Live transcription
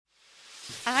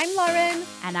I'm Lauren.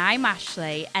 And I'm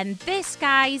Ashley. And this,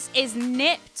 guys, is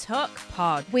Nip Tuck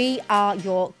Pod. We are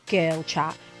your girl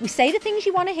chat. We say the things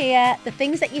you want to hear, the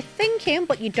things that you're thinking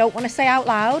but you don't want to say out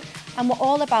loud. And we're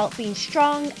all about being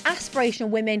strong, aspirational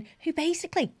women who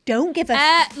basically don't give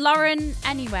a... Lauren,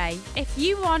 anyway, if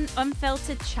you want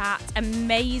unfiltered chat,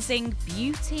 amazing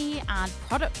beauty and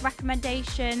product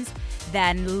recommendations,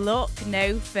 then look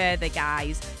no further,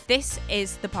 guys. This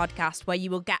is the podcast where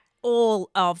you will get all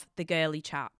of the girly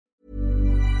chat.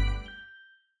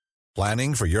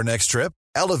 Planning for your next trip?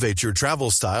 Elevate your travel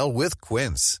style with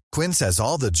Quince. Quince has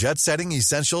all the jet-setting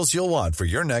essentials you'll want for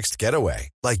your next getaway,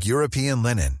 like European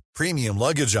linen, premium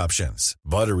luggage options,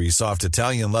 buttery soft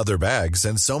Italian leather bags,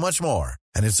 and so much more.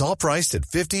 And it's all priced at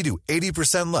 50 to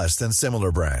 80% less than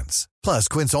similar brands. Plus,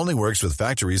 Quince only works with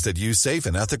factories that use safe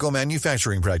and ethical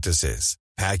manufacturing practices.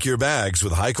 Pack your bags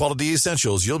with high-quality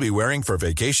essentials you'll be wearing for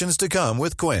vacations to come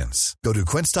with Quince. Go to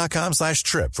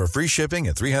quince.com/trip for free shipping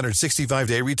and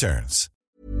 365-day returns.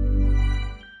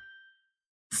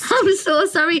 I'm so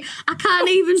sorry. I can't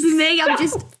even be me.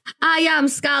 I am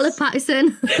Scarlett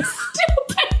Patterson.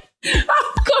 Stop it.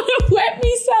 I'm gonna wet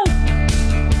myself.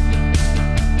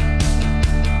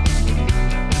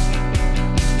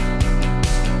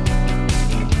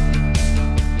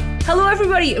 Hello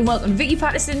everybody and welcome to Vicky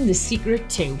Patterson, The Secret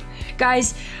To.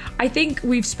 Guys, I think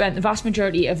we've spent the vast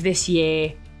majority of this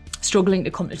year struggling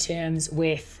to come to terms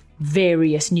with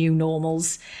various new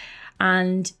normals,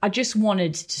 and I just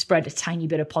wanted to spread a tiny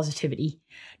bit of positivity.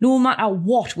 No matter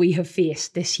what we have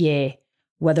faced this year,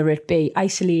 whether it be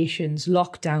isolations,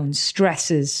 lockdowns,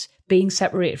 stresses, being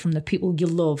separated from the people you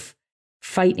love,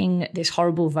 fighting this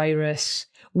horrible virus,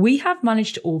 we have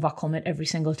managed to overcome it every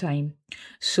single time.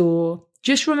 So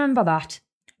just remember that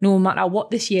no matter what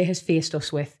this year has faced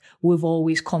us with, we've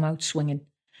always come out swinging.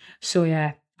 So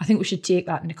yeah, I think we should take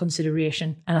that into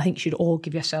consideration, and I think you should all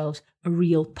give yourselves a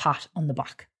real pat on the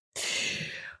back.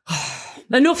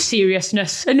 Enough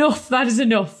seriousness. Enough. That is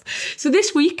enough. So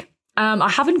this week, I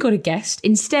haven't got a guest.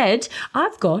 Instead,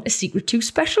 I've got a Secret To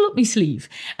special up my sleeve,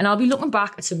 and I'll be looking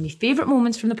back at some of my favourite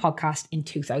moments from the podcast in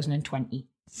 2020.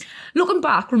 Looking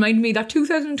back reminded me that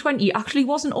 2020 actually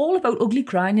wasn't all about ugly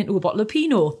crying into a bottle of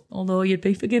Pinot, although you'd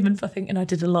be forgiven for thinking I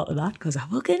did a lot of that, because I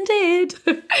fucking did.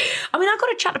 I mean, I got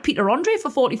to chat to Peter Andre for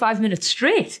 45 minutes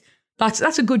straight.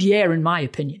 That's a good year in my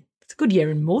opinion. It's a good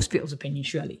year in most people's opinion,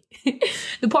 surely.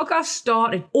 The podcast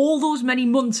started all those many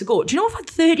months ago. Do you know I've had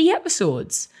 30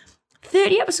 episodes?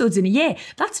 30 episodes in a year.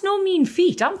 That's no mean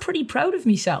feat. I'm pretty proud of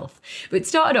myself. But it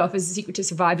started off as a secret to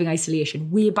surviving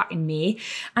isolation way back in May,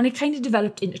 and it kind of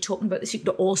developed into talking about the secret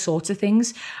to all sorts of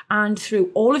things. And through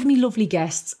all of me lovely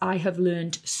guests, I have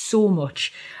learned so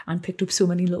much and picked up so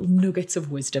many little nuggets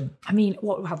of wisdom. I mean,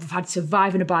 what have had?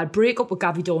 Surviving a bad breakup with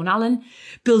Gabby Dawn Allen,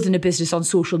 building a business on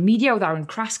social media with Aaron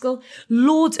Kraskell,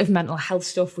 loads of mental health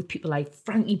stuff with people like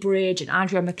Frankie Bridge and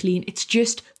Andrea McLean. It's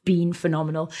just been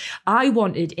phenomenal. I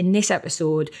wanted in this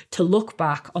episode to look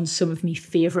back on some of my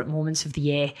favourite moments of the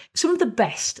year, some of the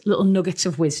best little nuggets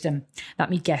of wisdom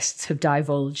that my guests have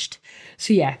divulged.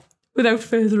 So yeah, without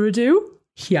further ado,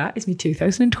 here is my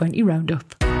 2020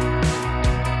 roundup.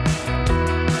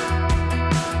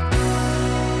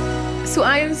 So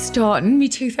I am starting my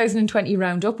 2020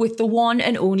 roundup with the one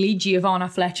and only Giovanna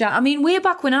Fletcher. I mean, way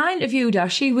back when I interviewed her,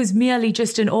 she was merely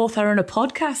just an author and a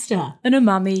podcaster and a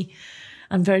mummy,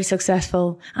 and very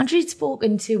successful. And she'd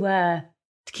spoken to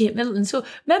Kate Middleton. So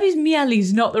maybe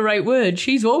merely's not the right word.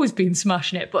 She's always been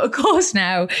smashing it. But of course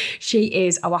now, she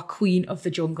is our queen of the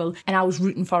jungle. And I was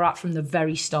rooting for her from the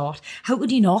very start. How could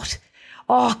you not?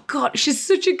 Oh, God, she's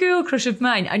such a girl crush of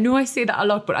mine. I know I say that a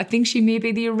lot, but I think she may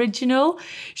be the original.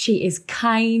 She is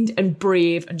kind and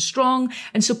brave and strong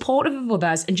and supportive of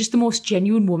others and just the most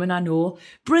genuine woman I know.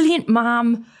 Brilliant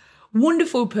mum.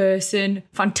 Wonderful person,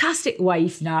 fantastic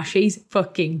wife. Nah, she's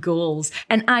fucking goals.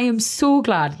 And I am so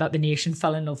glad that the nation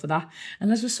fell in love with her. And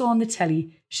as we saw on the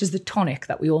telly, she's the tonic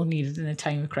that we all needed in a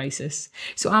time of crisis.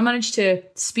 So I managed to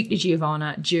speak to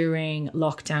Giovanna during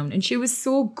lockdown, and she was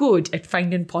so good at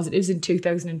finding positives in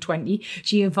 2020.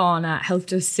 Giovanna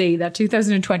helped us see that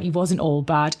 2020 wasn't all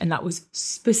bad, and that was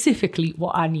specifically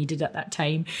what I needed at that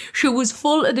time. She was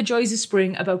full of the joys of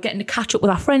spring about getting to catch up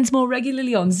with our friends more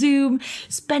regularly on Zoom,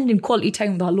 spending quality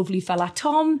time with our lovely fella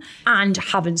Tom, and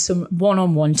having some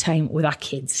one-on-one time with our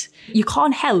kids. You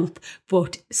can't help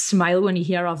but smile when you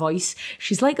hear her voice.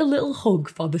 She's like a little hug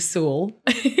for the soul.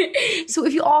 So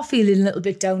if you are feeling a little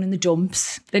bit down in the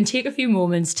dumps, then take a few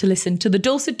moments to listen to the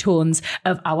dulcet tones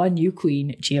of our new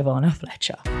queen, Giovanna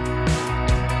Fletcher.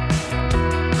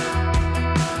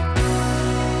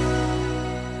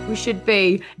 We should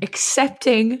be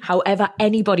accepting however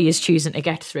anybody is choosing to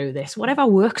get through this. Whatever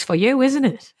works for you, isn't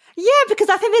it? Yeah, because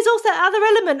I think there's also other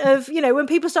element of, when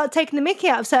people start taking the mickey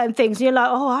out of certain things, and you're like,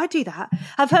 oh, I do that.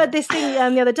 I've heard this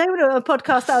thing the other day with a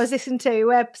podcast that I was listening to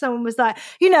where someone was like,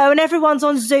 and everyone's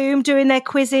on Zoom doing their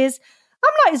quizzes.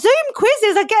 I'm like, Zoom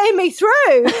quizzes are getting me through.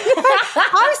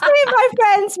 I'm seeing my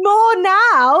friends more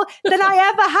now than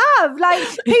I ever have.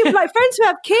 Like people, like friends who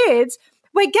have kids,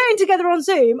 we're getting together on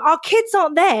Zoom. Our kids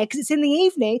aren't there because it's in the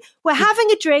evening. We're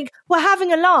having a drink. We're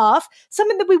having a laugh,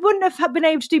 something that we wouldn't have been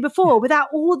able to do before without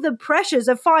all the pressures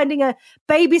of finding a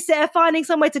babysitter, finding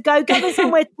somewhere to go, going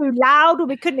somewhere too loud or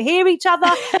we couldn't hear each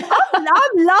other.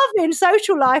 I'm loving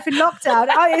social life in lockdown.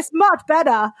 It's much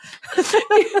better.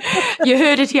 You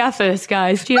heard it here first,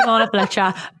 guys. Giovanna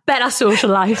Fletcher, better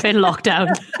social life in lockdown.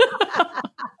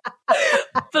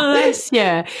 Bless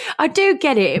you. I do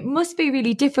get it. It must be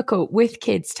really difficult with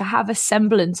kids to have a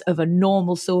semblance of a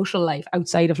normal social life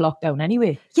outside of lockdown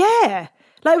anyway. Yeah.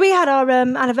 Like we had our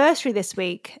anniversary this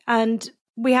week and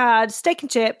we had steak and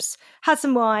chips, had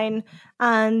some wine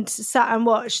and sat and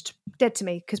watched Dead to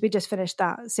Me because we just finished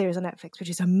that series on Netflix, which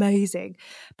is amazing.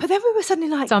 But then we were suddenly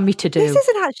like, it's on me to do. This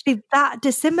isn't actually that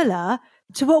dissimilar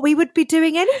to what we would be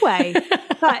doing anyway.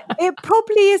 Like, it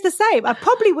probably is the same. I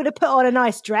probably would have put on a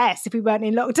nice dress if we weren't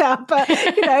in lockdown, but,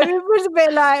 it was a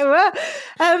bit like,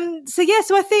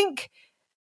 so I think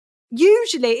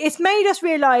usually it's made us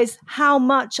realise how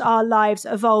much our lives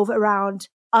evolve around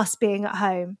us being at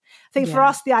home. I think for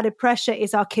us, the added pressure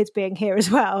is our kids being here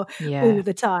as well all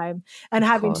the time and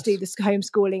having to do this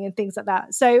homeschooling and things like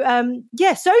that. So,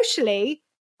 socially,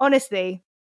 honestly,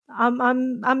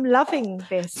 I'm loving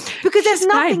this because there's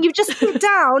nothing. You just sit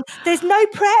down. There's no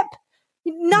prep,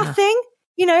 nothing.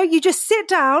 You just sit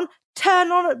down,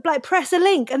 turn on, like press a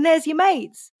link, and there's your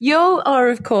mates. You are,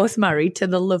 of course, married to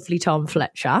the lovely Tom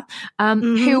Fletcher,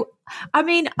 who. I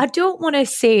mean, I don't want to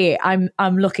say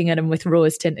I'm looking at him with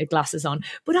rose-tinted glasses on,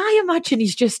 but I imagine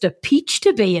he's just a peach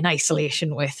to be in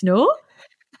isolation with, no?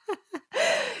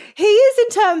 He is in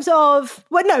terms of,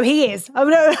 well, no, he is. I'm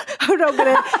not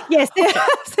going to, yes, he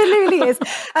absolutely is.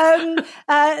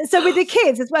 So with the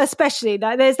kids, especially,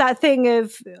 like, there's that thing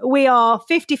of we are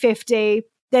 50-50.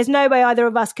 There's no way either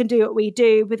of us can do what we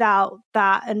do without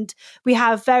that. And we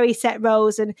have very set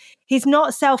roles and he's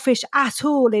not selfish at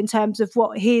all in terms of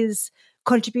what his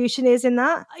contribution is in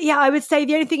that. Yeah, I would say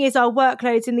the only thing is our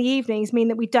workloads in the evenings mean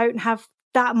that we don't have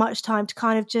that much time to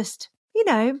kind of just,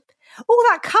 all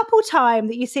that couple time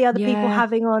that you see other people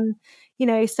having on,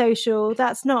 social,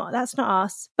 that's not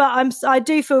us. But I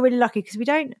do feel really lucky because we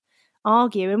don't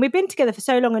argue and we've been together for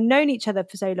so long and known each other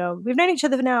for so long. We've known each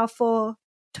other now for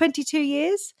 22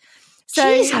 years. So,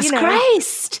 Jesus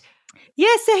Christ.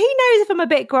 Yeah, so he knows if I'm a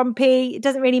bit grumpy, it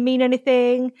doesn't really mean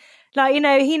anything. Like,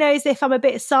 he knows if I'm a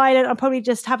bit silent, I'm probably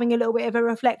just having a little bit of a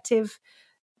reflective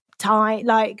time.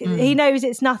 Like, he knows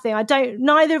it's nothing.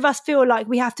 Neither of us feel like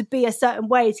we have to be a certain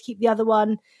way to keep the other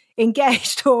one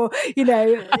engaged or,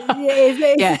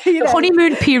 the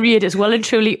honeymoon period is well and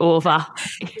truly over.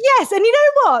 Yes, and you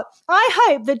know what? I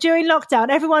hope that during lockdown,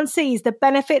 everyone sees the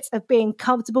benefits of being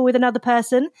comfortable with another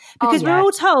person because we're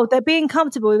all told that being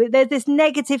comfortable, there's this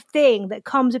negative thing that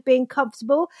comes with being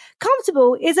comfortable.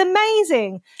 Comfortable is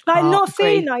amazing. Like not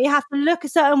feeling like you have to look a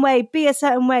certain way, be a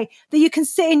certain way, that you can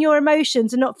sit in your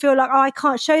emotions and not feel like, I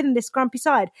can't show them this grumpy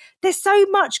side. There's so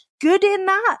much good in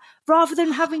that rather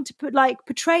than having to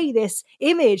portray this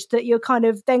image that you're kind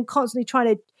of then constantly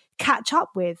trying to catch up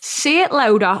with. Say it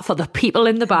louder for the people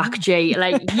in the back, Jay.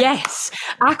 Like, yes,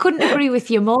 I couldn't agree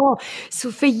with you more. So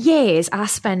for years, I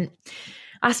spent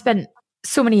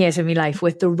so many years of my life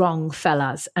with the wrong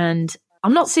fellas, and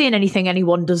I'm not saying anything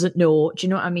anyone doesn't know. Do you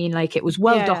know what I mean? Like, it was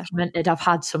well documented. I've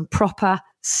had some proper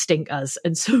stinkers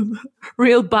and some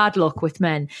real bad luck with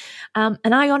men. And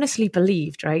I honestly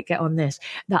believed, right, get on this,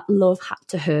 that love had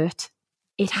to hurt.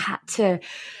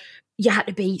 You had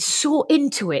to be so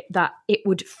into it that it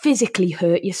would physically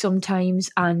hurt you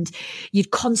sometimes, and you'd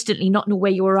constantly not know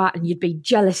where you were at, and you'd be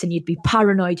jealous and you'd be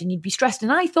paranoid and you'd be stressed.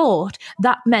 And I thought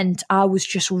that meant I was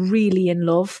just really in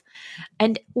love.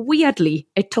 And weirdly,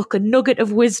 it took a nugget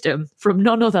of wisdom from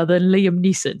none other than Liam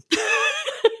Neeson.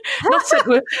 Not said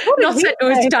to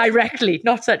us directly.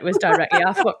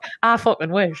 I fucking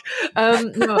wish.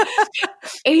 No.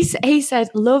 He said,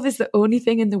 love is the only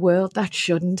thing in the world that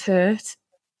shouldn't hurt.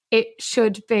 It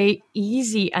should be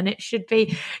easy and it should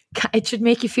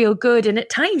make you feel good. And at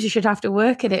times you should have to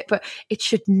work at it, but it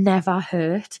should never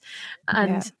hurt.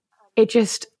 And it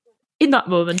just, in that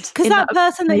moment. Because that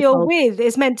person that you're with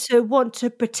is meant to want to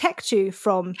protect you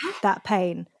from that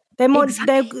pain. They're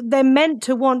meant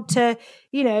to want to,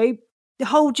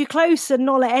 hold you close and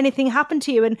not let anything happen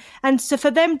to you. And so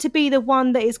for them to be the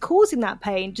one that is causing that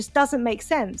pain just doesn't make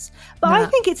sense. But I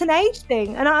think it's an age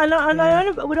thing. And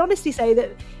I would honestly say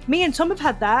that me and Tom have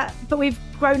had that, but we've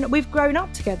grown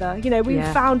up together. You know, we've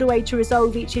found a way to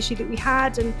resolve each issue that we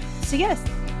had. And so, yes.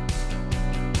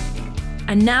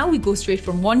 And now we go straight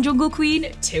from one jungle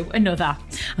queen to another.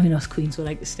 I mean, us queens will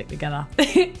like to stick together.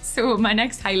 So my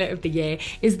next highlight of the year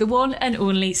is the one and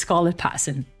only Scarlett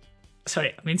Patterson.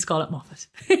 Scarlett Moffat.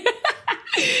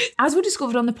 As we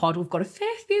discovered on the pod, we've got a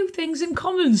fair few things in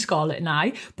common, Scarlett and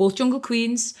I. Both jungle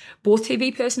queens, both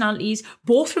TV personalities,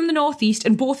 both from the Northeast,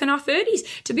 and both in our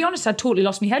 30s. To be honest, I totally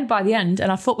lost my head by the end,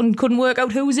 and I fucking couldn't work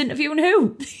out who was interviewing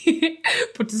who.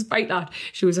 But despite that,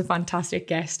 she was a fantastic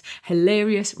guest.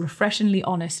 Hilarious, refreshingly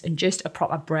honest, and just a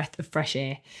proper breath of fresh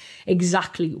air.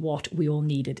 Exactly what we all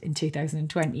needed in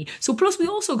 2020. So plus we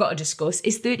also got to discuss,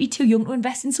 is 30 too young to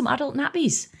invest in some adult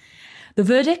nappies? The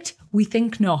verdict? We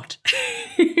think not.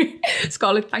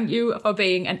 Scarlett, thank you for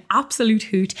being an absolute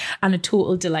hoot and a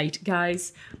total delight.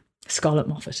 Guys, Scarlett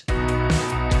Moffat.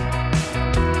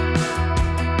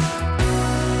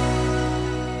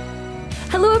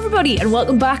 Hello everybody and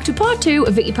welcome back to part 2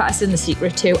 of Vicky Patterson The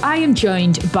Secret 2. I am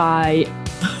joined by...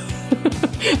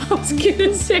 I was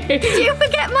gonna say, did you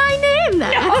forget my name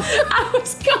then? No, I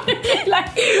was gonna be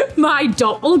like my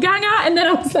doppelganger, and then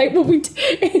I was like, well,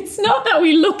 it's not that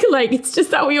we look alike, it's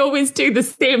just that we always do the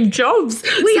same jobs.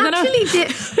 We so actually did.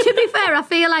 To be fair, I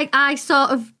feel like I sort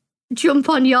of jump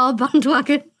on your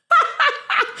bandwagon.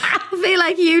 I feel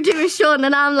like you do a Sean,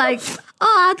 and I'm like,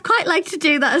 oh, I'd quite like to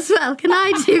do that as well. Can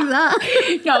I do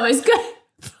that? No, it's good.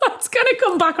 It's gonna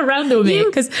come back around to me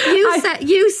because you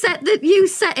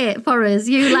set it for us.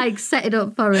 You set it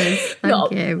up for us.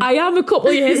 Thank you. I am a couple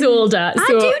of years older. So.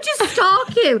 I do just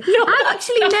stalk you. No, I've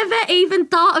actually never even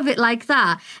thought of it like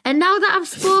that. And now that I've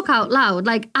spoke out loud,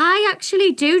 I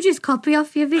actually do just copy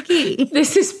off you, Vicky.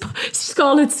 This is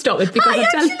Scarlett. Stop it because I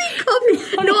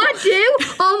copy. No, I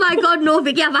do. Oh my God, no,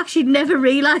 Vicky. I've actually never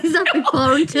realised that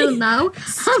before until now.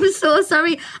 I'm so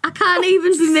sorry. I can't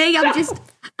even be me.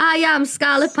 I am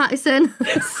Scarlett Patterson.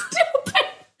 Stop it.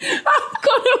 I'm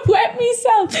gonna wet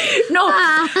myself. No,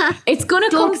 it's gonna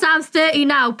come. Because I'm 30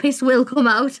 now, piss will come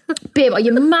out. Babe, are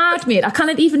you mad, mate? I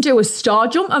can't even do a star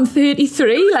jump. I'm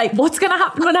 33. What's gonna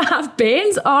happen when I have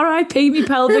banes? R.I.P. me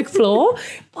pelvic floor.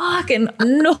 Fucking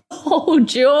no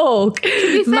joke. To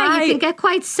be fair, you can get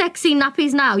quite sexy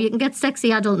nappies now. You can get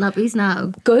sexy adult nappies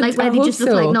now. Good. Where they just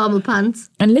look like normal pants.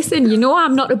 And listen,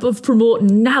 I'm not above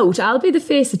promoting Nout. I'll be the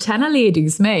face of tenor,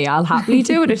 ladies. Me, I'll happily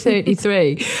do it at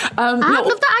 33. I love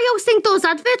that. I always think those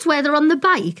adverts where they're on the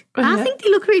bike. I think they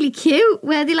look really cute.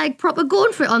 Where they proper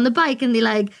going for it on the bike, and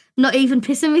they not even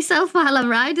pissing myself while I'm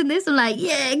riding this. I'm like,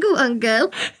 yeah, go on, girl.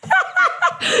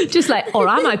 Just or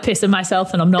am I pissing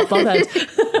myself and I'm not bothered?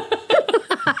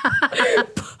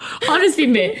 Honestly,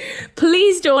 mate,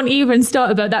 please don't even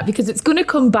start about that because it's going to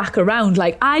come back around.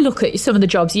 I look at some of the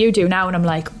jobs you do now and I'm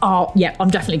like, oh, yeah, I'm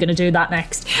definitely going to do that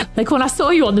next. When I saw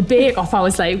you on the Bake Off, I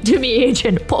was like, to me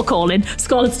agent, put a call in.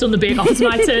 Scarlett's done the Bake Off, it's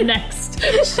my turn next.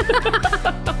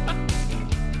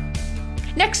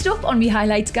 Next up on me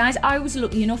highlights, guys, I was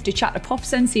lucky enough to chat to pop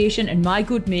sensation and my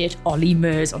good mate Ollie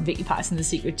Murs on Vicky Patterson The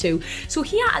Secret 2. So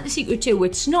here at The Secret 2,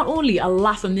 it's not only a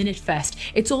laugh a minute fest,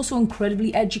 it's also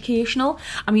incredibly educational.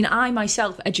 I mean, I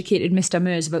myself educated Mr.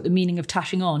 Murs about the meaning of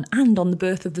tashing on and on the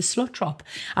birth of the slut drop.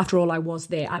 After all, I was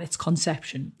there at its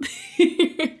conception.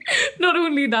 Not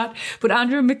only that, but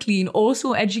Andrea McLean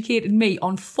also educated me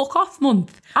on Fuck Off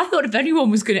Month. I thought if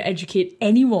anyone was going to educate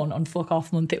anyone on Fuck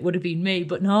Off Month, it would have been me.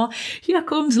 But no, here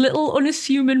comes little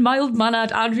unassuming,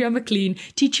 mild-mannered Andrea McLean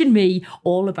teaching me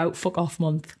all about Fuck Off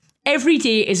Month. Every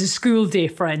day is a school day,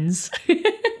 friends.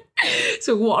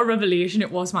 So what a revelation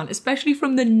it was, man, especially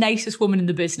from the nicest woman in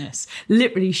the business.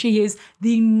 Literally, she is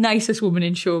the nicest woman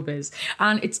in showbiz.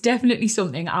 And it's definitely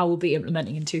something I will be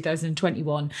implementing in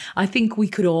 2021. I think we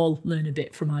could all learn a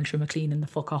bit from Andrea McLean in the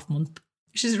Fuck Off Month.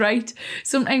 She's right.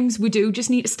 Sometimes we do just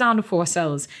need to stand up for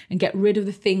ourselves and get rid of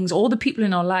the things or the people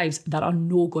in our lives that are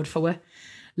no good for us.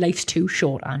 Life's too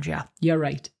short, Andrea. You're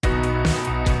right.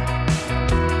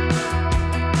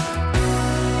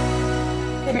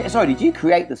 Sorry, did you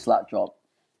create the slut drop?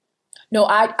 No,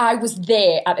 I was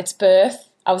there at its birth.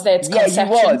 I was there at its conception.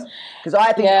 Yeah, you was. Because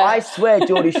I swear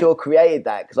Geordie Shore created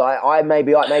that. Because I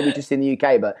maybe just in the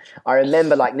UK, but I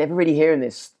remember never really hearing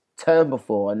this term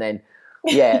before. And then,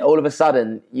 all of a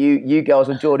sudden, you girls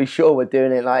on Geordie Shore were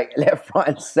doing it left, right,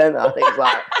 and centre. It's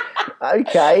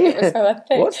okay,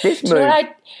 what's this move?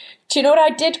 Do you know what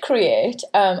I did create?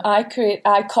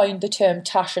 I coined the term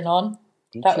tashing on.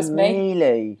 That was me.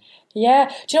 Really?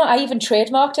 Yeah. Do you know, I even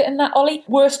trademarked it in that, Ollie.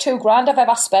 Worst £2,000 I've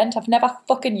ever spent. I've never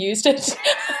fucking used it.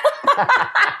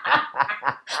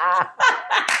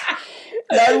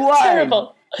 No way.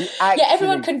 Terrible. Yeah,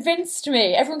 everyone convinced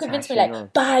me.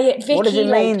 Like, buy it, Vicky. What does it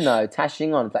mean, though?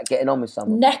 Tashing on? It's like getting on with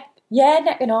someone.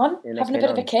 Necking on. Having a bit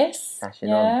of a kiss. Tashing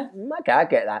on. Okay, I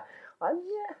get that.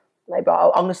 Maybe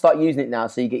I'm going to start using it now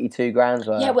so you get your £2,000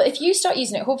 worth. Yeah, well, if you start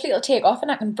using it, hopefully it'll take off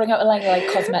and I can bring out a line of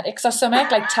like cosmetics or something,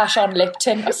 like Tash on lip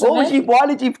tint or something. Why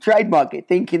did you trademark it,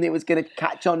 thinking it was going to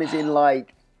catch on as in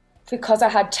like... Because I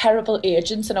had terrible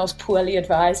agents and I was poorly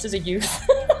advised as a youth.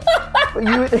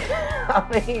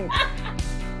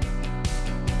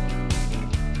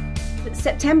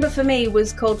 September for me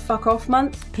was called Fuck Off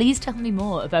Month. Please tell me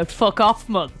more about Fuck Off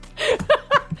Month.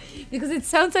 Because it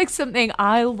sounds like something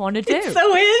I'll want to do. It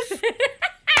so is.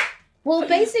 Well,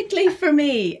 basically for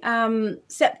me,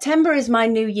 September is my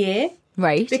new year.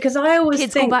 Right. Because I always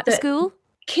kids think go back that to school?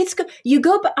 Kids go,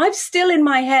 but I'm still in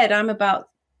my head, I'm about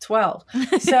 12.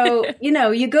 So,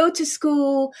 you go to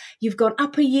school, you've gone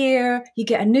up a year, you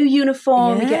get a new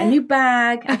uniform, you get a new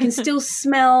bag. I can still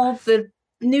smell the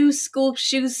new school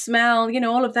shoes smell,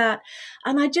 all of that.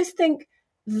 And I just think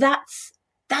that's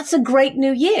a great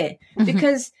new year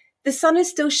because the sun is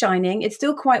still shining. It's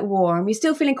still quite warm. You're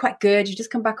still feeling quite good. You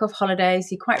just come back off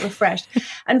holidays. You're quite refreshed.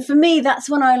 And for me, that's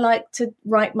when I like to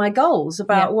write my goals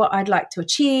about what I'd like to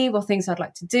achieve or things I'd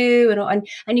like to do. And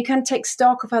you can take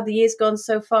stock of how the year's gone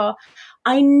so far.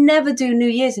 I never do New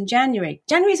Year's in January.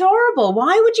 January's horrible.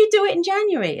 Why would you do it in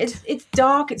January? It's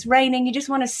dark, it's raining, you just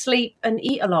want to sleep and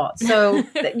eat a lot. So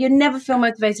you never feel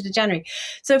motivated in January.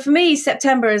 So for me,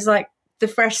 September is like the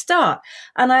fresh start.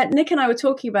 And Nick and I were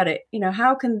talking about it,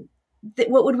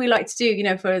 what would we like to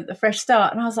do, for a fresh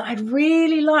start? And I was like, I'd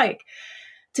really like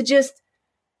to just,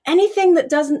 anything that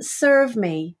doesn't serve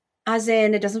me, as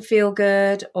in it doesn't feel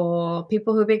good or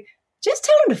people who are big, just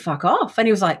tell them to fuck off. And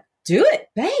he was like, do it,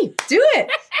 babe, do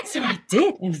it. So I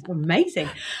did. It was amazing.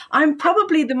 I'm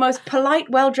probably the most polite,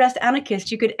 well-dressed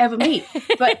anarchist you could ever meet.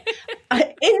 But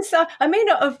inside, I may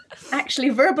not have actually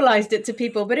verbalized it to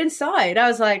people, but inside I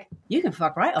was like, you can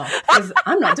fuck right off because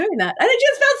I'm not doing that. And it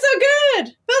just felt so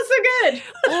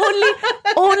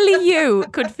good. Only you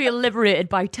could feel liberated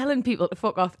by telling people to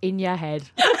fuck off in your head.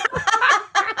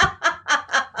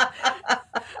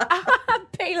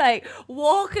 Like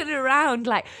walking around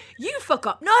like, you fuck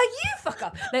up, no, you fuck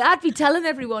up. Like I'd be telling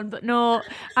everyone, but no,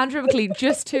 Andrea McLean,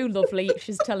 just too lovely.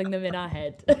 She's telling them in her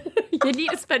head. You need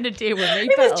to spend a day with me.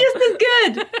 It was just as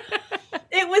good.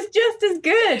 It was just as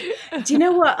good. Do you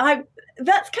know what?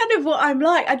 That's kind of what I'm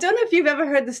like. I don't know if you've ever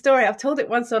heard the story. I've told it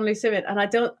once on Loose Women, and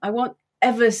I won't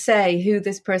ever say who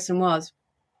this person was.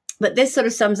 But this sort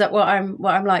of sums up what I'm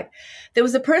like. There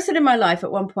was a person in my life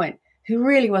at one point who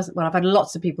really wasn't, well, I've had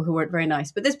lots of people who weren't very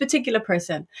nice, but this particular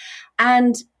person,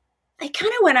 and they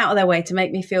kind of went out of their way to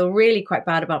make me feel really quite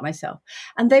bad about myself.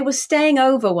 And they were staying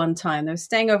over one time. They were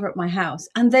staying over at my house,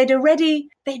 and they'd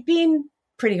been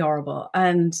pretty horrible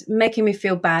and making me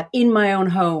feel bad in my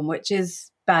own home, which is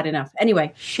bad enough.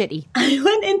 Anyway, shitty. I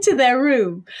went into their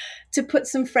room to put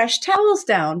some fresh towels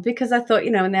down because I thought,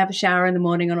 and they have a shower in the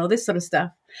morning and all this sort of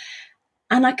stuff.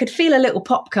 And I could feel a little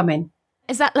pop coming.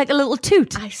 Is that like a little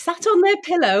toot? I sat on their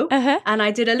pillow and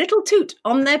I did a little toot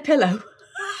on their pillow.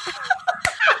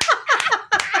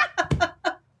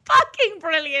 Fucking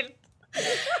brilliant.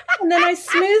 And then I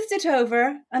smoothed it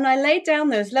over and I laid down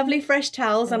those lovely fresh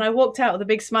towels and I walked out with a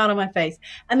big smile on my face.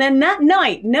 And then that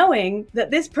night, knowing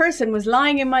that this person was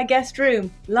lying in my guest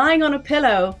room, lying on a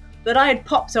pillow that I had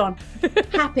popped on,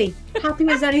 happy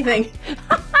as anything.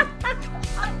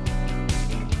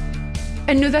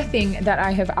 Another thing that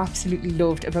I have absolutely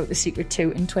loved about The Secret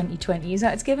 2 in 2020 is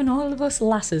that it's given all of us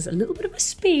lasses a little bit of a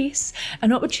space,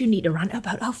 an opportunity to rant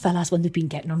about our fellas when they've been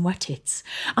getting on wet tits.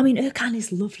 I mean, Erkan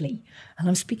is lovely, and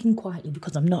I'm speaking quietly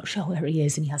because I'm not sure where he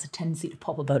is and he has a tendency to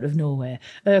pop up out of nowhere.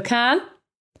 Erkan?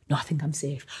 No, I think I'm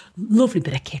safe. Lovely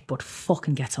bit of kit, but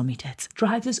fucking gets on me tits.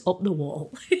 Drives us up the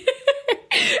wall.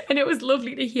 And it was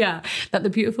lovely to hear that the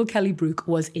beautiful Kelly Brook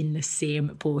was in the same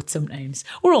boat sometimes.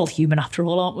 We're all human after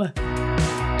all, aren't we?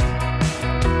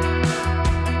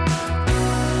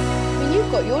 You've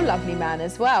got your lovely man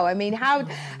as well. I mean, how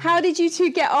did you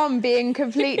two get on being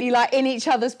completely like in each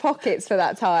other's pockets for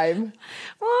that time?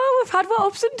 Well, we've had our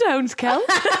ups and downs, Kel.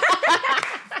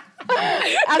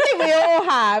 I think we all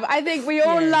have. I think we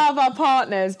all love our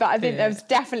partners, but I think there's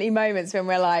definitely moments when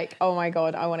we're like, oh my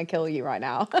God, I want to kill you right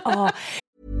now.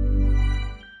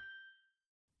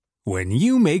 When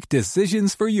you make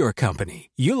decisions for your company,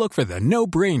 you look for the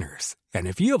no-brainers. And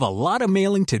if you have a lot of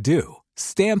mailing to do,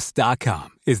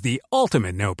 Stamps.com is the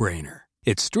ultimate no-brainer.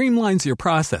 It streamlines your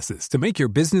processes to make your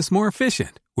business more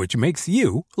efficient, which makes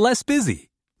you less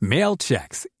busy. Mail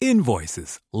checks,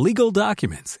 invoices, legal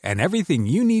documents, and everything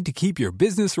you need to keep your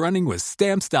business running with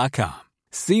Stamps.com.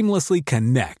 Seamlessly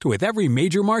connect with every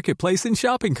major marketplace and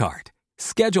shopping cart.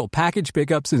 Schedule package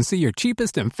pickups and see your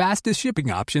cheapest and fastest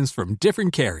shipping options from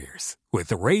different carriers,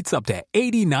 with rates up to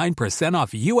 89%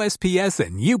 off USPS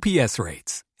and UPS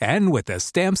rates. And with the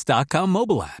Stamps.com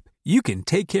mobile app, you can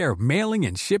take care of mailing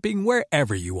and shipping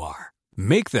wherever you are.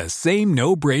 Make the same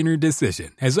no-brainer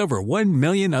decision as over 1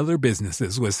 million other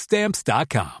businesses with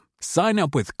Stamps.com. Sign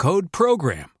up with code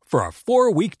PROGRAM for a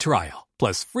 4-week trial,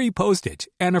 plus free postage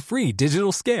and a free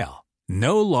digital scale.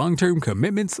 No long-term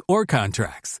commitments or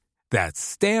contracts. That's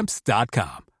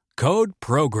Stamps.com. Code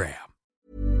PROGRAM.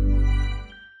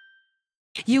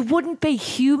 You wouldn't be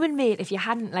human, mate, if you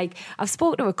hadn't, like, I've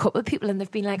spoken to a couple of people and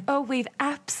they've been like, oh, we've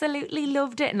absolutely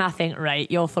loved it. And I think, right,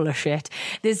 you're full of shit.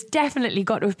 There's definitely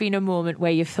got to have been a moment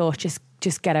where you've thought, just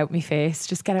get out my face.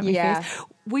 Just get out my face.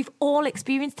 We've all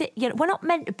experienced it. You know, we're not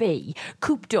meant to be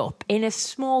cooped up in a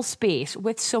small space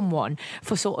with someone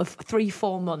for sort of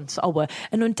 3-4 months.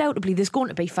 And undoubtedly, there's going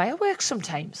to be fireworks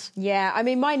sometimes. Yeah, I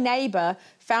mean, my neighbour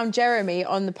found Jeremy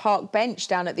on the park bench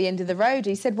down at the end of the road.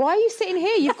 He said, why are you sitting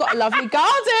here? You've got a lovely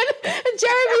garden. And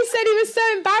Jeremy said he was so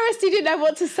embarrassed he didn't know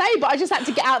what to say, but I just had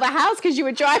to get out of the house because you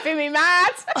were driving me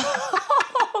mad.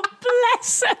 Oh,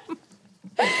 bless him.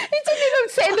 He didn't even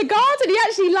sit in the garden. He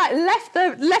actually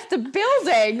left the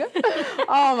building.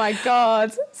 Oh my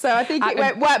God. So I think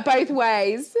it worked both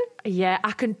ways. Yeah,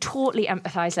 I can totally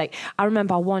empathise. Like, I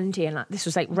remember one day, and this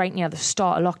was like right near the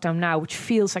start of lockdown now, which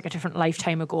feels like a different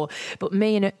lifetime ago, but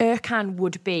me and Ercan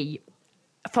would be,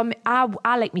 for me,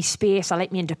 I like me space, I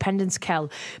like me independence, Kel,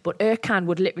 but Ercan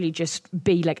would literally just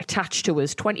be like attached to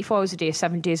us 24 hours a day,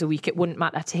 7 days a week. It wouldn't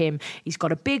matter to him. He's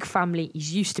got a big family.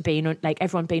 He's used to being like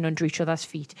everyone being under each other's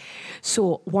feet.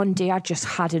 So one day I just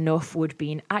had enough. We'd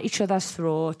been at each other's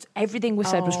throats. Everything we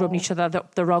said was rubbing each other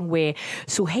the wrong way.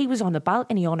 So he was on the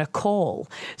balcony on a call.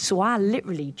 So I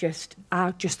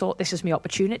just thought, this is my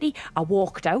opportunity. I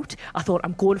walked out. I thought,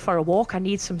 I'm going for a walk. I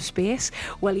need some space.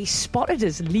 Well, he spotted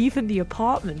us leaving the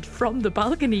apartment from the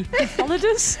balcony. He followed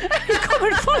us. He come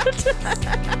and followed us.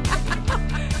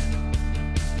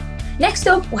 Next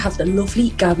up, we have the lovely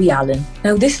Gabby Allen.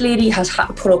 Now, this lady has had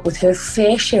to put up with her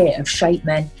fair share of shite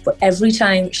men, but every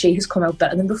time she has come out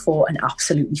better than before and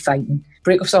absolutely fighting.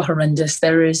 Breakups are horrendous.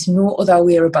 There is no other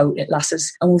way about it,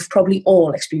 lasses, and we've probably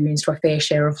all experienced our fair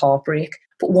share of heartbreak.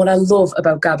 But what I love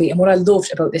about Gabby and what I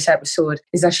loved about this episode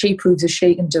is that she proves if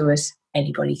she can do it,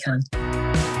 anybody can.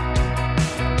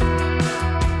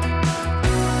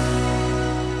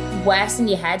 Worse in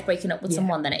your head breaking up with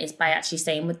someone than it is by actually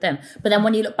staying with them. But then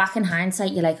when you look back in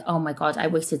hindsight, you're like, oh my God, I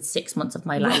wasted 6 months of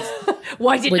my life.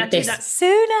 Why didn't I do that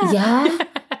sooner? Yeah,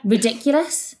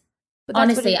 ridiculous.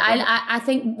 Honestly, I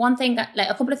think one thing, like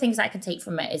a couple of things I can take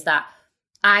from it is that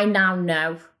I now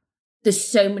know there's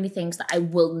so many things that I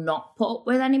will not put up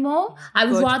with anymore. I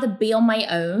would rather be on my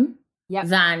own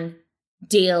than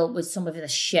deal with some of the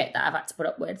shit that I've had to put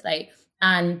up with.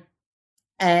 I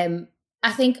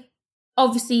think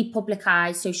obviously public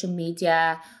eye, social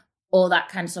media, all that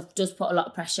kind of stuff does put a lot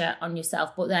of pressure on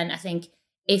yourself. But then I think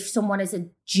if someone is a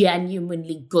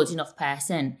genuinely good enough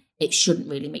person, it shouldn't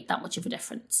really make that much of a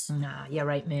difference. Nah, you're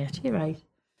right, mate. You're right.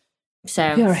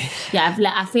 So you're right. Yeah,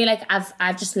 I feel like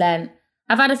I've just learned.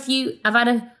 I've had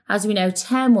a, as we know,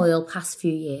 turmoil past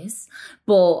few years,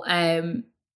 but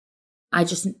I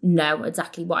just know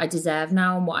exactly what I deserve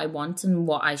now and what I want and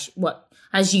what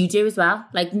as you do as well.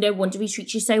 Like, no wonder we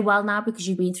treat you so well now because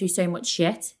you've been through so much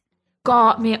shit.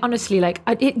 God, mate, honestly, like,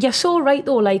 you're so right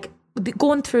though. Like,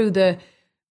 going through the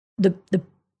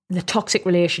toxic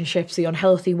relationships, the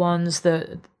unhealthy ones,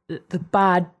 the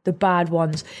bad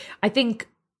ones. I think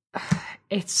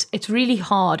it's really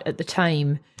hard at the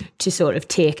time to sort of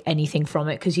take anything from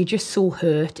it because you're just so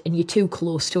hurt and you're too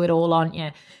close to it all, aren't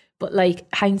you? But like,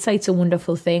 hindsight's a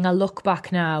wonderful thing. I look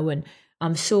back now and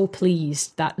I'm so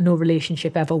pleased that no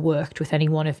relationship ever worked with any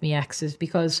one of my exes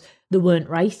because they weren't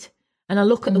right. And I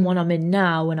look at the one I'm in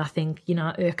now and I think, you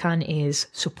know, Ercan is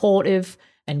supportive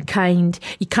and kind.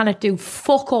 He cannot do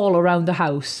fuck all around the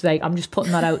house. Like, I'm just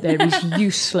putting that out there. He's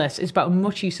useless. He's about as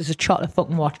much use as a chocolate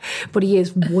fucking watch. But he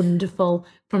is wonderful,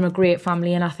 from a great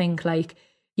family. And I think, like,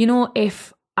 you know,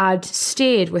 if I'd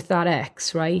stayed with that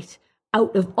ex, right,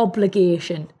 out of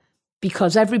obligation,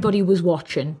 because everybody was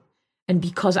watching, and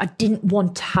because I didn't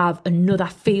want to have another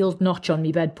failed notch on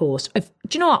my bedpost. Do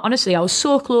you know what? Honestly, I was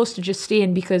so close to just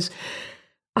staying because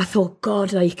I thought,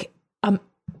 God, like,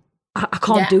 I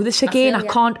can't do this again.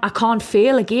 I can't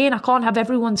fail again. I can't have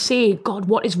everyone say, God,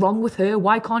 what is wrong with her?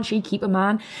 Why can't she keep a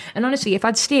man? And honestly, if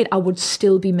I'd stayed, I would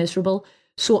still be miserable.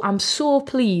 So I'm so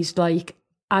pleased. Like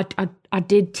I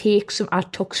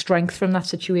took strength from that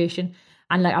situation,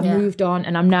 and like I've moved on,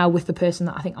 and I'm now with the person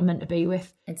that I think I'm meant to be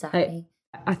with. Exactly.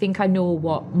 I think I know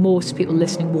what most people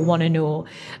listening will want to know.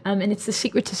 And it's the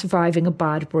secret to surviving a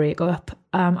bad breakup.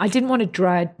 I didn't want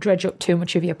to dredge up too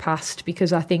much of your past,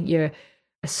 because I think you're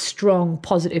a strong,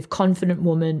 positive, confident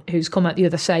woman who's come out the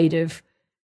other side of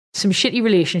some shitty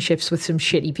relationships with some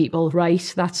shitty people,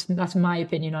 right? That's my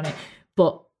opinion on it.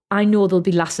 But I know there'll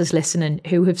be lasses listening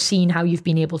who have seen how you've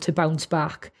been able to bounce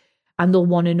back, and they'll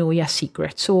want to know your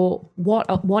secret. So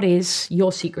what is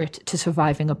your secret to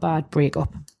surviving a bad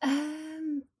breakup?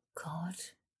 God.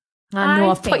 I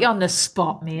know, I've put you on the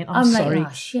spot, mate. I'm sorry. Like,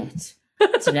 oh, shit. I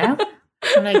don't know.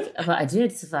 I'm like, but I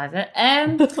did survive it.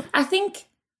 I think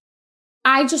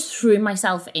I just threw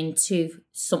myself into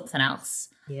something else.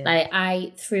 Yeah. Like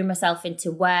I threw myself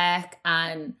into work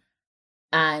and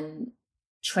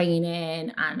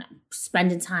training and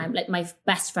spending time. Like my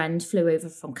best friend flew over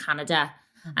from Canada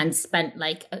and spent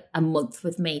like a month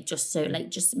with me just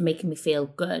making me feel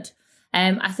good.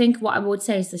 I think what I would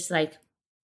say is just like,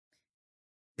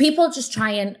 people just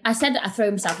try and, I said that I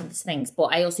throw myself into things,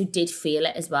 but I also did feel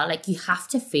it as well. Like you have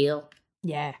to feel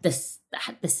the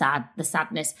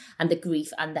sadness and the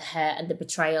grief and the hurt and the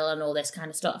betrayal and all this kind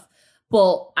of stuff.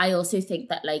 But I also think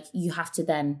that like you have to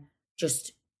then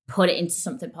just put it into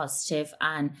something positive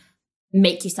and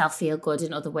make yourself feel good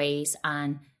in other ways,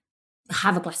 and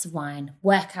have a glass of wine,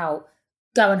 work out,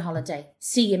 go on holiday,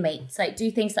 see your mates, like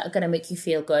do things that are going to make you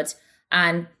feel good.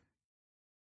 And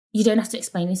you don't have to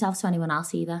explain yourself to anyone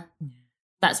else either.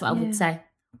 That's what I would say.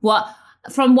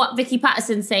 From what Vicky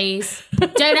Patterson says,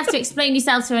 don't have to explain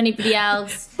yourself to anybody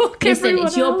else. Listen,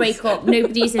 it's your breakup.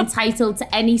 Nobody's entitled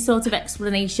to any sort of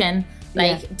explanation.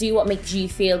 Like, do what makes you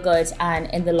feel good, and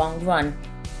in the long run,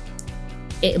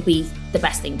 it'll be the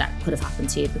best thing that could have happened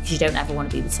to you, because you don't ever want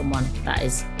to be with someone that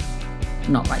is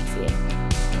not right for you.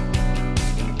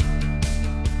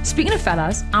 Speaking of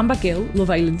fellas, Amber Gill, Love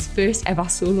Island's first ever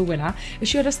solo winner,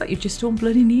 assured us that you just don't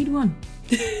bloody need one.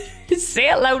 Say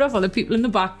it louder for the people in the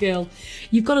back, girl.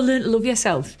 You've got to learn to love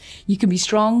yourself. You can be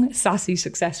strong, sassy,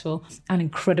 successful, and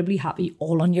incredibly happy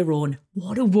all on your own.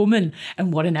 What a woman,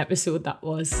 and what an episode that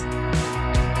was.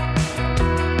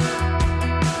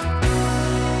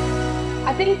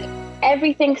 I think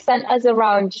everything centers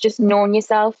around just knowing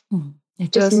yourself.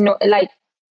 It just does. like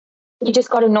you just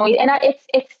got to know it, and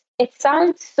it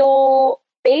sounds so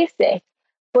basic,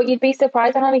 but you'd be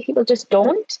surprised at how many people just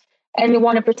don't, and they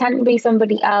want to pretend to be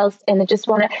somebody else, and they just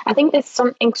want to. I think there's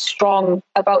something strong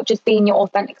about just being your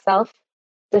authentic self.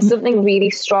 There's something really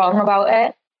strong about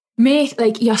it, mate.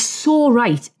 Like, you're so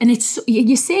right, and it's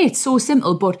you say it's so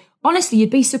simple, but honestly, you'd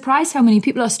be surprised how many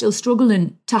people are still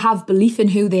struggling to have belief in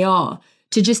who they are,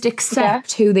 to just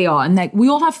accept who they are. And like, we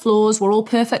all have flaws, we're all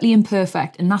perfectly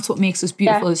imperfect, and that's what makes us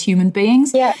beautiful as human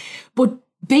beings. Yeah. But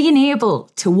being able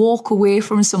to walk away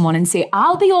from someone and say,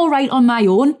 I'll be all right on my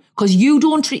own because you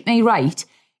don't treat me right,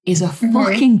 is a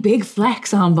fucking big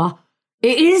flex, Amber.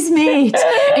 It is, mate.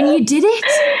 And you did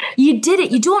it. You did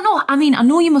it. You don't know, I mean, I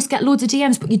know you must get loads of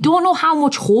DMs, but you don't know how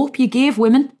much hope you gave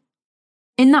women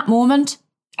in that moment.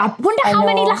 I wonder how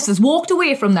many lasses walked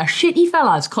away from their shitty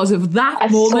fellas because of that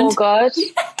moment. So good.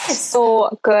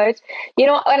 So good. You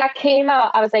know, when I came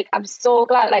out, I was like, I'm so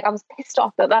glad. Like, I was pissed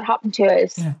off that happened to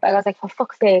us. Yeah. Like, I was like, for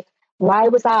fuck's sake, why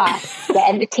was I the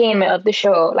entertainment of the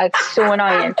show? Like, so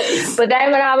annoying. But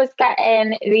then when I was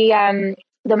getting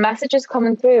the messages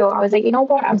coming through, I was like, you know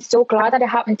what? I'm so glad that it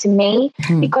happened to me,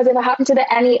 because if it happened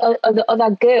to any of the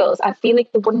other girls, I feel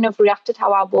like they wouldn't have reacted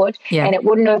how I would, and it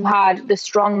wouldn't have had the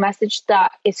strong message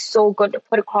that is so good to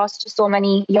put across to so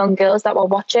many young girls that were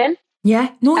watching.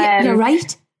 Yeah, no, you're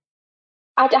right.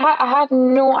 I had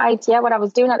no idea what I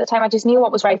was doing at the time. I just knew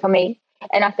what was right for me.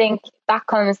 And I think that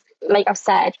comes, like I've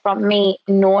said, from me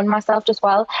knowing myself just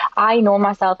well. I know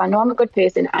myself. I know I'm a good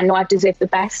person. I know I deserve the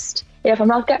best. If I'm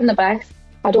not getting the best,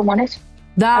 I don't want it.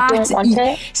 I don't want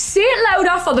it. Say it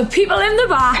louder for the people in the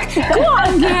back. Go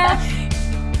on, girl.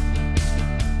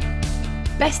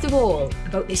 Best of all,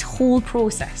 about this whole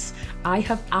process, I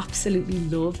have absolutely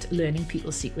loved learning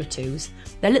people's secret twos.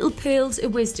 They're little pearls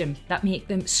of wisdom that make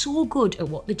them so good at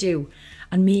what they do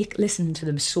and make listening to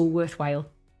them so worthwhile.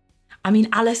 I mean,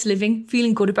 Alice Living,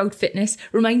 feeling good about fitness,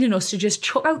 reminding us to just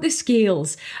chuck out the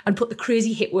scales and put the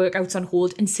crazy HIIT workouts on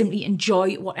hold and simply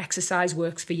enjoy what exercise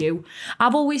works for you.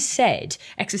 I've always said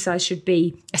exercise should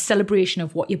be a celebration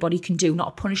of what your body can do, not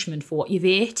a punishment for what you've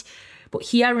ate. But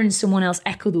hearing someone else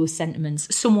echo those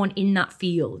sentiments, someone in that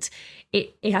field,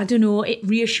 it I don't know, it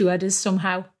reassured us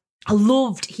somehow. I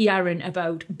loved hearing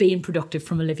about being productive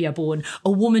from Olivia Bowen,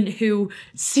 a woman who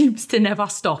seems to never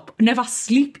stop, never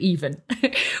sleep even.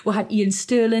 We had Ian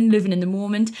Sterling living in the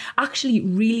moment, actually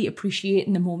really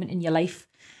appreciating the moment in your life.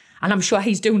 And I'm sure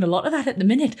he's doing a lot of that at the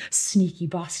minute. Sneaky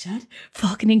bastard.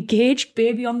 Fucking engaged,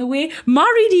 baby on the way.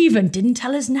 Married even. Didn't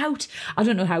tell us nout. I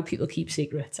don't know how people keep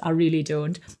secrets. I really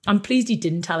don't. I'm pleased he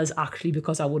didn't tell us actually,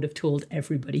 because I would have told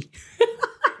everybody.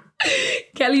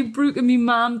 Kelly Brook and me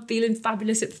mum feeling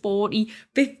fabulous at 40,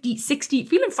 50, 60,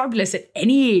 feeling fabulous at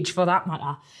any age for that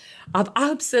matter. I've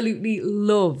absolutely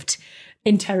loved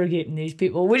interrogating these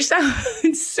people, which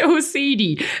sounds so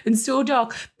seedy and so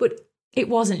dark, but it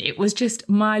wasn't. It was just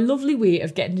my lovely way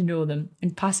of getting to know them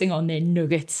and passing on their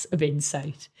nuggets of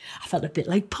insight. I felt a bit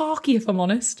like Parky, if I'm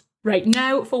honest. Right,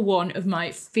 now for one of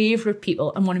my favourite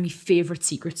people and one of my favourite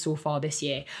secrets so far this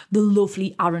year, the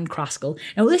lovely Aaron Kraskell.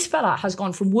 Now, this fella has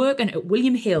gone from working at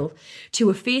William Hill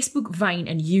to a Facebook, Vine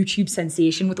and YouTube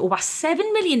sensation with over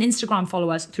 7 million Instagram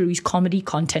followers through his comedy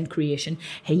content creation.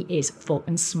 He is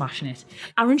fucking smashing it.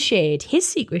 Aaron shared his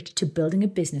secret to building a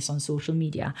business on social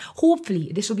media.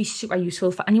 Hopefully, this will be super useful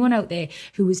for anyone out there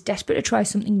who is desperate to try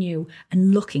something new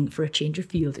and looking for a change of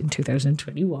field in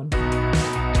 2021.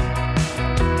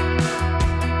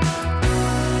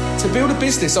 To build a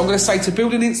business, I'm going to say to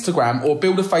build an Instagram or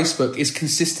build a Facebook is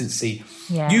consistency.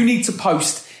 Yeah. You need to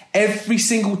post every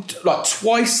single,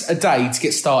 twice a day to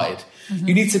get started. Mm-hmm.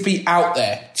 You need to be out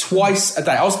there twice a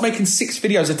day. I was making 6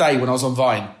 videos a day when I was on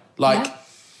Vine.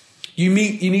 You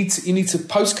need to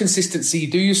post consistency,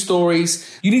 do your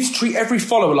stories. You need to treat every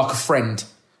follower like a friend.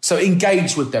 So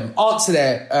engage with them, answer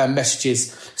their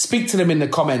messages, speak to them in the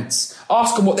comments,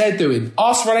 ask them what they're doing,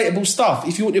 ask relatable stuff.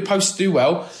 If you want your post to do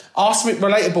well, ask them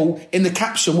relatable in the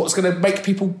caption, what's going to make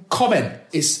people comment.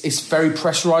 It's very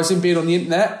pressurising being on the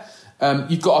internet.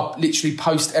 You've got to literally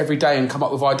post every day and come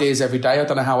up with ideas every day. I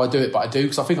don't know how I do it, but I do,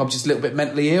 because I think I'm just a little bit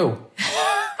mentally ill.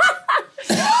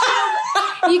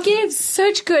 You gave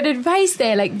such good advice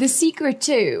there. Like, the secret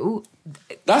to...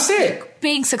 That's it.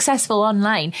 Being successful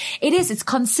online. It's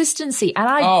consistency. And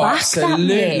I back absolutely.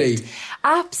 that, mate.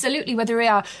 Absolutely. Whether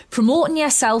you're promoting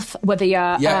yourself, whether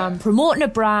you're promoting a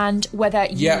brand, whether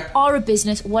you are a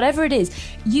business, whatever it is,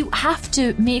 you have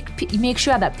to make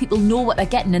sure that people know what they're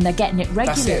getting and they're getting it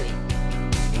regularly. That's it.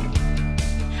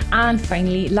 And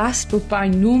finally, last but by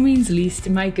no means least,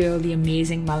 my girl, the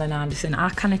amazing Malin Anderson. I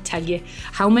cannot tell you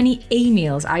how many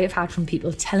emails I have had from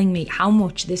people telling me how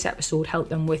much this episode helped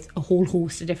them with a whole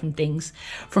host of different things,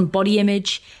 from body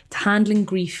image to handling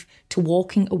grief to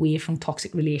walking away from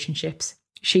toxic relationships.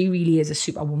 She really is a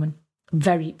superwoman.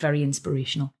 Very, very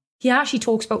inspirational. Yeah, she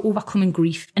talks about overcoming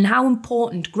grief and how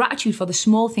important gratitude for the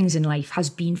small things in life has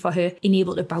been for her in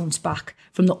able to bounce back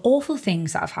from the awful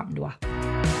things that have happened to her.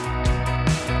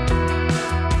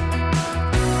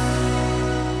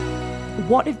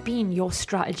 What have been your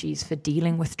strategies for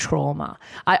dealing with trauma?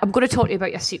 I'm going to talk to you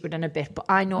about your secret in a bit, but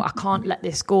I know I can't let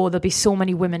this go. There'll be so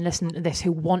many women listening to this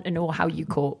who want to know how you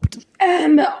coped.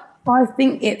 I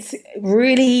think it's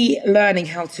really learning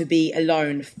how to be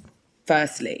alone,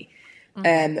 firstly.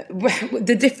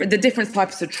 The different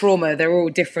types of trauma, they're all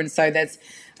different. So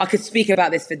I could speak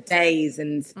about this for days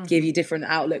and give you different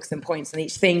outlooks and points on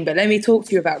each thing. But let me talk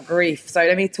to you about grief. So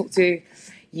let me talk to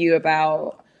you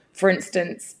about, for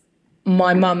instance,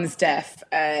 my mum's death.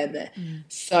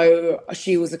 So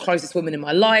she was the closest woman in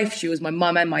my life. She was my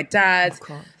mum and my dad.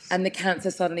 And the cancer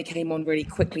suddenly came on really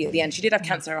quickly at the end. She did have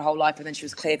cancer her whole life, and then she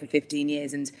was cleared for 15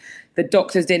 years. And the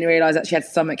doctors didn't realise that she had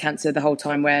stomach cancer the whole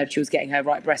time, where she was getting her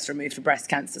right breast removed for breast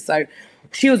cancer. So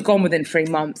she was gone within 3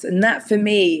 months. And that for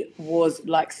me was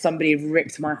like somebody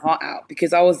ripped my heart out,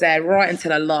 because I was there right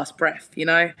until her last breath, you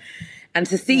know? And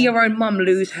to see your own mum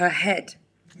lose her head,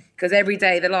 because every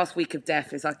day, the last week of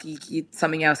death is like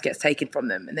something else gets taken from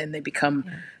them, and then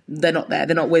they're not there,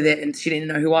 they're not with it, and she didn't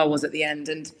know who I was at the end.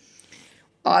 And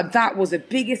that was the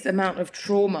biggest amount of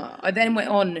trauma. I then went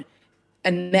on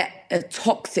and met a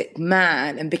toxic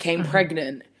man and became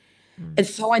pregnant. And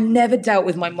so I never dealt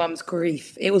with my mum's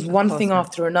grief. It was one thing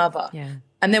after another. Yeah.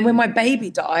 And then when my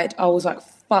baby died, I was like,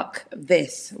 fuck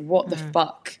this. What the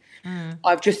fuck?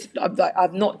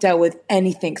 I've not dealt with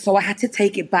anything. So I had to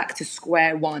take it back to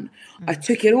square one. I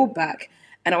took it all back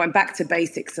and I went back to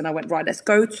basics, and I went, right, let's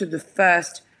go to the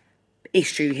first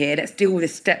issue here. Let's deal with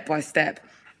this step by step.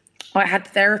 I had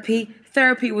therapy.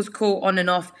 Therapy was cool on and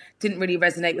off, didn't really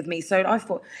resonate with me. So I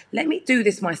thought, let me do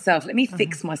this myself. Let me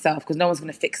fix myself, because no one's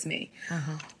going to fix me.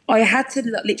 I had to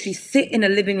literally sit in a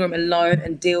living room alone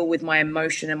and deal with my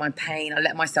emotion and my pain. I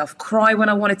let myself cry when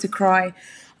I wanted to cry.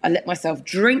 I let myself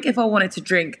drink if I wanted to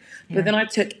drink. But then I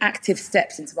took active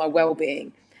steps into my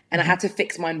well-being. And I had to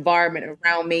fix my environment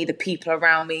around me, the people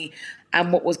around me,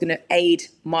 and what was going to aid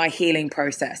my healing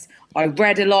process. I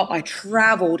read a lot. I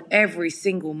traveled every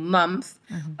single month.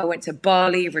 I went to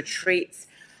Bali, retreats.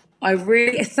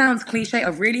 It sounds cliche, I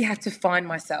really had to find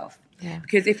myself.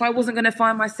 Because if I wasn't going to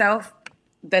find myself,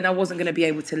 then I wasn't going to be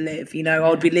able to live. You know, I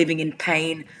would be living in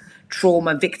pain,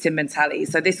 trauma, victim mentality.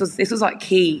 So this was like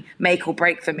key, make or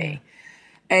break for me.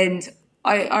 And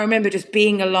I remember just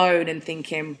being alone and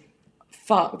thinking,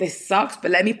 fuck, this sucks, but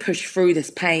let me push through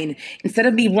this pain. Instead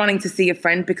of me running to see a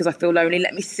friend because I feel lonely,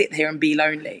 let me sit here and be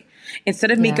lonely.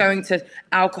 Instead of me going to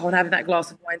alcohol and having that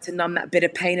glass of wine to numb that bit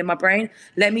of pain in my brain,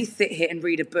 let me sit here and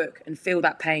read a book and feel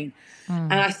that pain.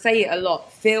 And I say it a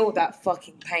lot, feel that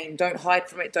fucking pain. Don't hide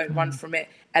from it, don't run from it.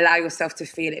 Allow yourself to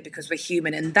feel it because we're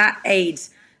human, and that aids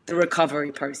the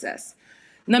recovery process.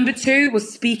 Number 2 was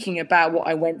speaking about what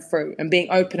I went through and being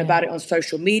open about it on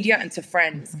social media and to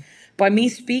friends. By me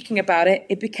speaking about it,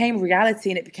 it became reality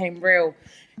and it became real.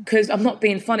 Because I'm not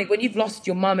being funny. When you've lost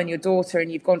your mum and your daughter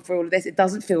and you've gone through all of this, it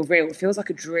doesn't feel real. It feels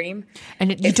like a dream. And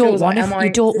you don't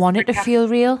want it to feel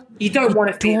real. You don't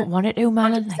want to feel it. You don't want it to,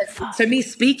 man. Like, so me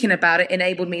speaking about it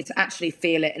enabled me to actually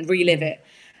feel it and relive it.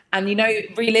 And, you know,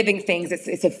 reliving things,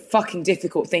 it's a fucking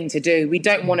difficult thing to do. We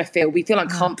don't want to feel. We feel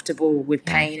uncomfortable with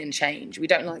pain and change. We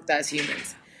don't like that as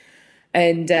humans.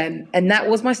 And that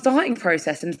was my starting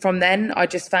process. And from then, I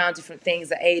just found different things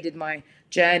that aided my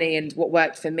journey and what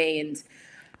worked for me. And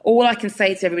all I can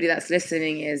say to everybody that's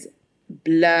listening is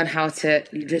learn how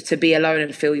to be alone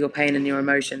and feel your pain and your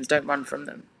emotions. Don't run from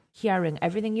them. Hearing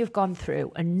everything you've gone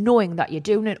through and knowing that you're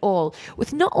doing it all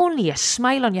with not only a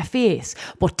smile on your face,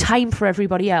 but time for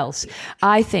everybody else,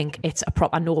 I think it's a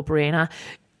proper no-brainer.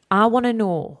 I want to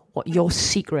know what your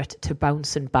secret to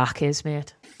bouncing back is,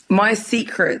 mate. My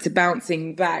secret to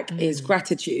bouncing back is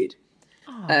gratitude.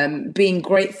 Being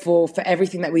grateful for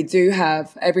everything that we do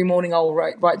have. Every morning I'll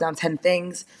write down 10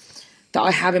 things that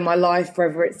I have in my life,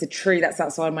 whether it's the tree that's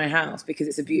outside my house because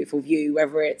it's a beautiful view,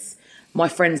 whether it's my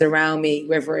friends around me,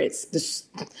 whether it's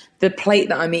the plate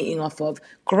that I'm eating off of.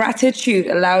 Gratitude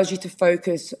allows you to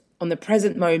focus on the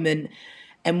present moment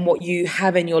and what you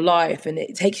have in your life, and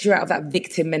it takes you out of that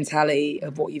victim mentality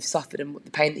of what you've suffered and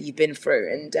the pain that you've been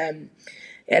through. And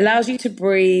it allows you to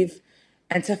breathe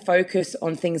and to focus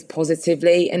on things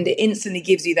positively, and it instantly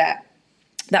gives you that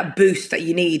boost that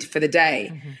you need for the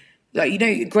day. Like, you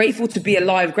know, grateful to be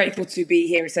alive, grateful to be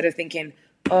here, instead of thinking,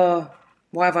 oh,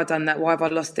 why have I done that? Why have I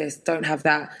lost this? Don't have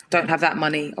that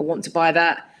money. I want to buy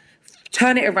that.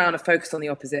 Turn it around and focus on the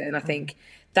opposite. And I think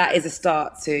that is a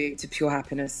start to pure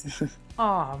happiness.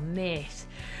 Oh, mate.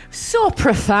 So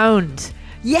profound.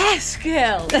 Yes,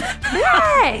 girl.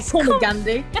 Yes. Call me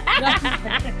Gandhi.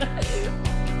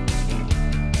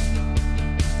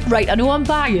 Right, I know I'm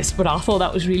biased, but I thought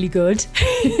that was really good.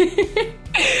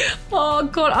 Oh,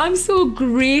 God, I'm so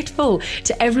grateful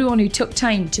to everyone who took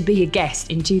time to be a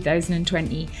guest in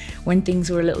 2020 when things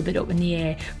were a little bit up in the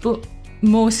air. But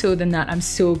more so than that, I'm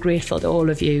so grateful to all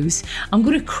of yous. I'm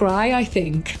going to cry, I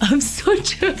think. I'm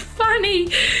such a fanny.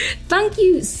 Thank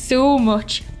you so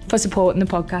much for supporting the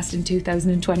podcast in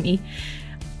 2020.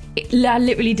 I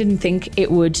literally didn't think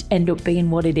it would end up being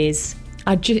what it is.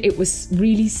 It was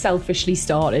really selfishly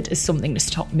started as something to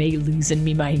stop me losing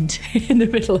my mind in the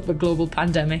middle of a global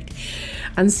pandemic.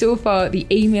 And so far, the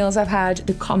emails I've had,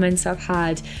 the comments I've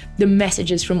had, the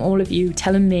messages from all of you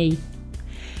telling me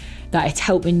that it's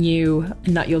helping you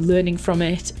and that you're learning from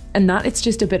it and that it's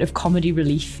just a bit of comedy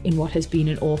relief in what has been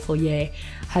an awful year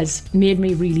has made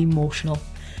me really emotional.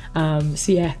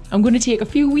 So yeah, I'm going to take a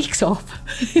few weeks off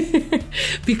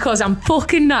because I'm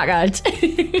fucking knackered.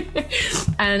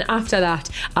 And after that,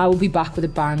 I will be back with a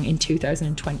bang in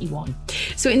 2021.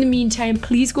 So in the meantime,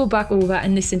 please go back over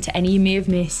and listen to any you may have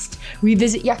missed,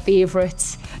 revisit your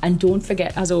favourites, and don't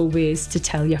forget, as always, to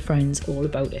tell your friends all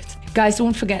about it. Guys,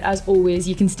 don't forget, as always,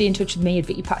 you can stay in touch with me at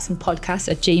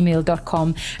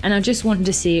VickyPatsonPodcast@gmail.com. And I just wanted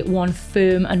to say one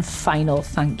firm and final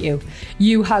thank you.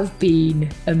 You have been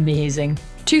amazing.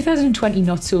 2020,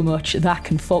 not so much. That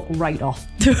can fuck right off.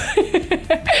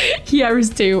 Here is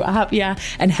to a happier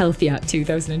and healthier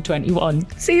 2021.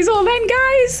 See you all then,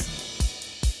 guys.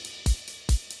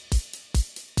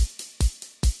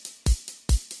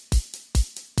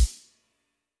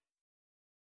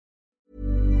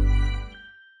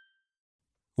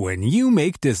 When you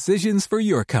make decisions for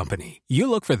your company, you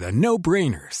look for the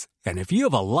no-brainers. And if you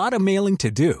have a lot of mailing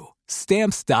to do,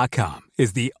 Stamps.com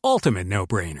is the ultimate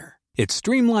no-brainer. It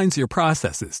streamlines your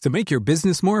processes to make your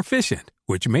business more efficient,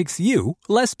 which makes you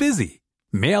less busy.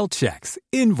 Mail checks,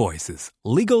 invoices,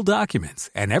 legal documents,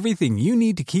 and everything you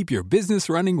need to keep your business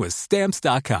running with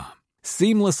Stamps.com.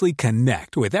 Seamlessly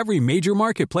connect with every major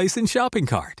marketplace and shopping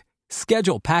cart.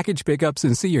 Schedule package pickups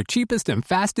and see your cheapest and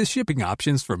fastest shipping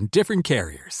options from different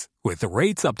carriers, with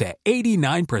rates up to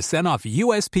 89% off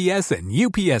USPS and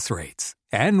UPS rates.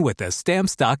 And with the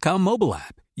Stamps.com mobile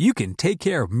app, you can take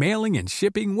care of mailing and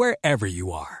shipping wherever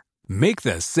you are. Make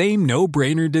the same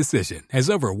no-brainer decision as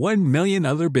over 1 million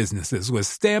other businesses with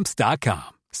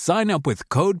Stamps.com. Sign up with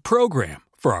code PROGRAM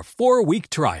for a 4-week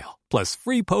trial, plus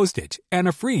free postage and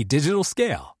a free digital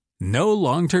scale. No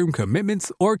long-term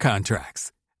commitments or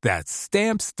contracts. That's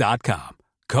Stamps.com.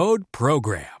 Code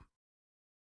PROGRAM.